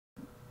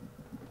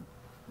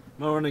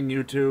Morning,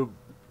 YouTube.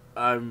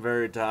 I'm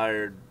very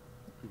tired,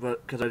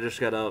 but because I just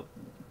got up.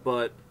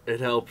 But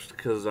it helps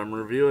because I'm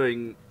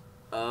reviewing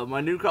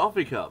my new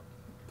coffee cup.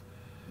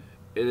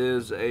 It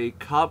is a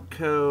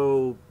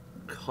COPCO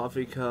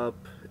coffee cup.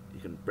 You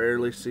can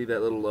barely see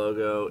that little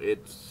logo.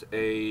 It's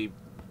a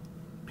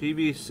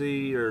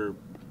PVC or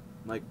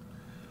like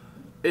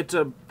it's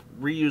a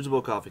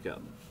reusable coffee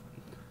cup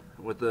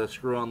with a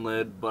screw-on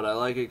lid. But I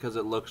like it because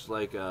it looks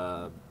like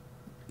a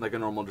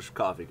normal just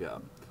coffee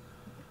cup.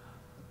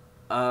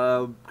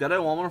 Got it at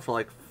Walmart for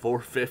like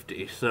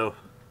 $4.50, so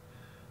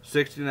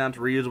 16-ounce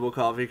reusable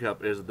coffee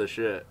cup is the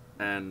shit,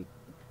 and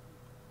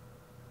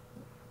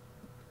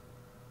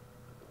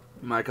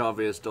my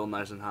coffee is still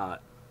nice and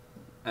hot.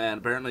 And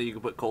apparently you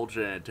can put cold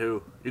shit in it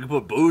too. You can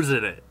put booze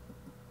in it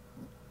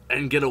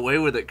and get away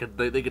with it because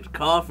they think it's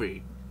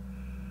coffee.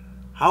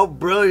 How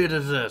brilliant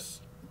is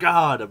this?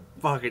 God, I'm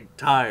fucking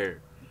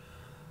tired.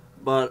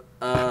 But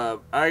I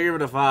give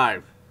it a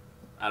 5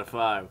 out of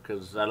 5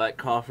 because I like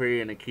coffee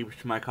and it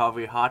keeps my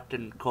coffee hot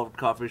and cold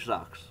coffee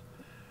sucks.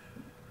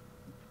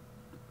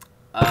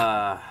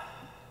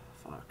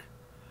 Fuck.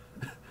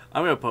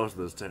 I'm gonna post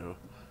this too.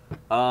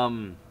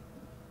 But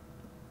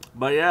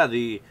yeah,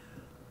 the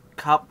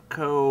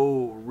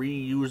COPCO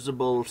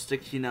reusable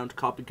 16-ounce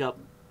coffee cup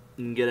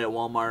you can get at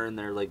Walmart in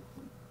their like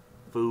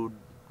food,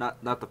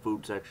 not the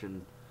food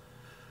section,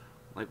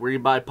 like where you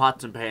buy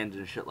pots and pans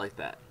and shit like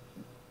that.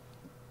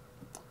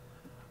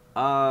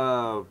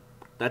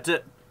 That's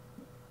it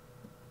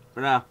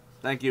for now.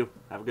 Thank you.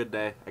 Have a good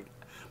day.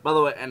 By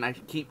the way, and I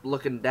keep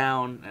looking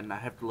down and I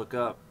have to look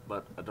up,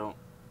 but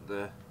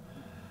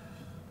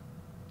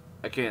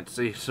I can't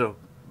see, so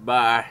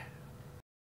bye.